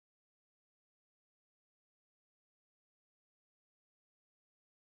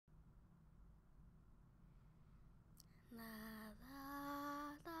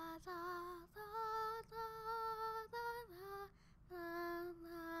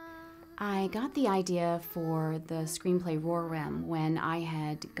I got the idea for the screenplay RORRIM when I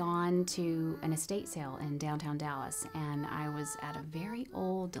had gone to an estate sale in downtown Dallas, and I was at a very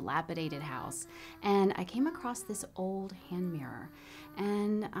old, dilapidated house, and I came across this old hand mirror,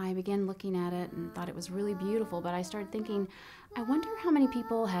 and I began looking at it and thought it was really beautiful, but I started thinking, I wonder how many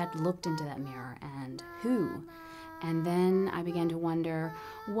people had looked into that mirror and who. And then I began to wonder,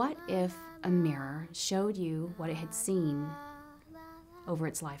 what if a mirror showed you what it had seen over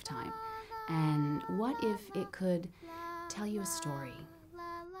its lifetime? And what if it could tell you a story?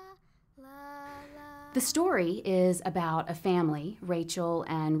 The story is about a family, Rachel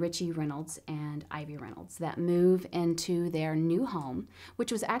and Richie Reynolds and Ivy Reynolds, that move into their new home,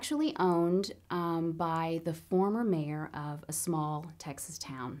 which was actually owned by the former mayor of a small Texas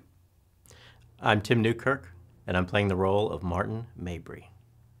town. I'm Tim Newkirk, and I'm playing the role of Martin Mabry.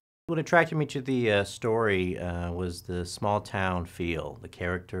 What attracted me to the story was the small town feel, the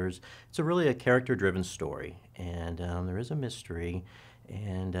characters. It's really a character-driven story, and there is a mystery.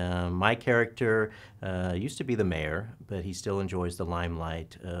 And my character used to be the mayor, but he still enjoys the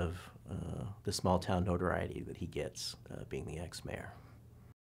limelight of the small town notoriety that he gets being the ex-mayor.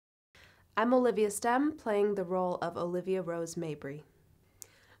 I'm Olivia Stem, playing the role of Olivia Rose Mabry.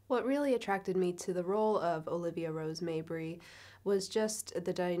 What really attracted me to the role of Olivia Rose Mabry was just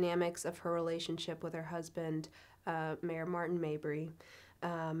the dynamics of her relationship with her husband, Mayor Martin Mabry,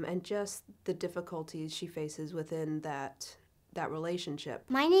 and just the difficulties she faces within that relationship.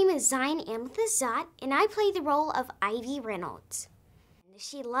 My name is Zion Amthazat, and I play the role of Ivy Reynolds.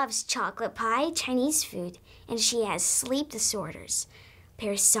 She loves chocolate pie, Chinese food, and she has sleep disorders,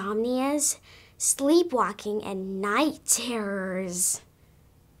 parasomnias, sleepwalking, and night terrors.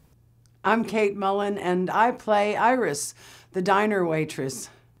 I'm Kate Mullen, and I play Iris, the diner waitress.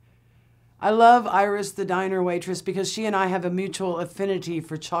 I love Iris, the diner waitress, because she and I have a mutual affinity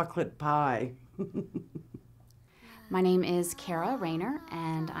for chocolate pie. My name is Kara Rayner,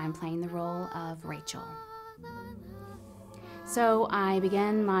 and I'm playing the role of Rachel. So I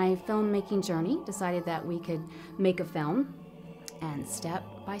began my filmmaking journey, decided that we could make a film, and step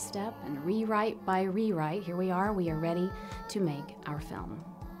by step and rewrite by rewrite, here we are ready to make our film.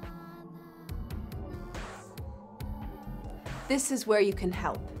 This is where you can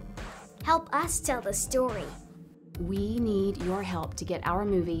help. Help us tell the story. We need your help to get our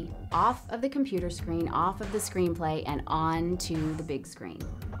movie off of the computer screen, off of the screenplay, and onto the big screen.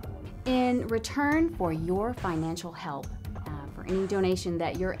 In return for your financial help, for any donation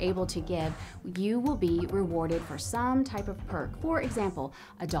that you're able to give, you will be rewarded for some type of perk. For example,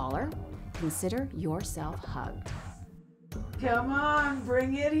 $1. Consider yourself hugged. Come on,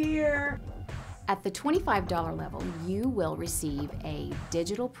 bring it here. At the $25 level, you will receive a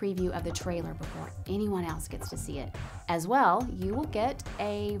digital preview of the trailer before anyone else gets to see it. As well, you will get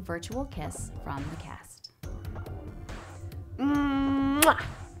a virtual kiss from the cast. Mwah!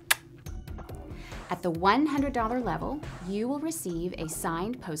 At the $100 level, you will receive a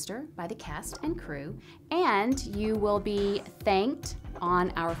signed poster by the cast and crew, and you will be thanked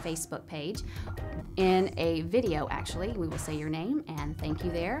on our Facebook page. In a video, actually, we will say your name and thank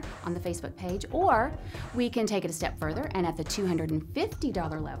you there on the Facebook page, or we can take it a step further, and at the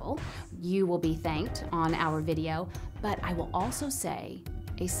 $250 level, you will be thanked on our video, but I will also say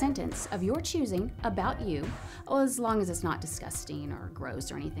a sentence of your choosing about you, as long as it's not disgusting or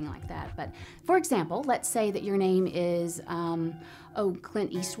gross or anything like that. But for example, let's say that your name is,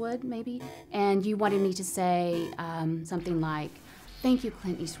 Clint Eastwood, maybe, and you wanted me to say something like, "Thank you,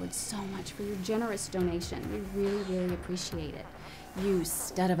 Clint Eastwood, so much for your generous donation. We really, really appreciate it. You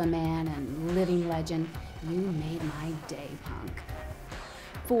stud of a man and living legend. You made my day, punk."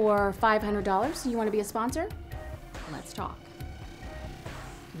 For $500, you want to be a sponsor? Let's talk.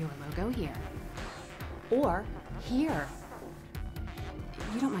 Your logo here. Or here.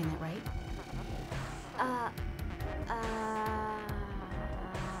 You don't mind that, right?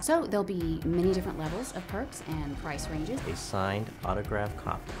 So there'll be many different levels of perks and price ranges. A signed autographed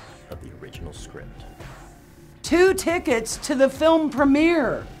copy of the original script. 2 tickets to the film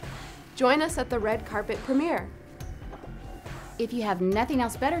premiere. Join us at the red carpet premiere. If you have nothing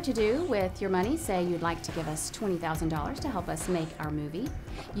else better to do with your money, say you'd like to give us $20,000 to help us make our movie,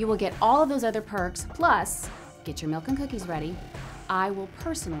 you will get all of those other perks, plus get your milk and cookies ready. I will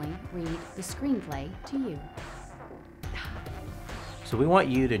personally read the screenplay to you. So we want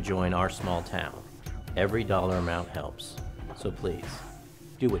you to join our small town. Every dollar amount helps. So please,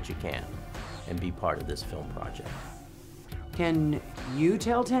 do what you can and be part of this film project. Can you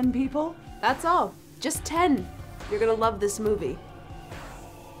tell 10 people? That's all. Just 10. You're gonna love this movie.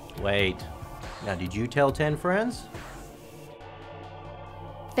 Wait, now did you tell 10 friends?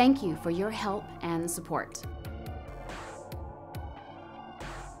 Thank you for your help and support.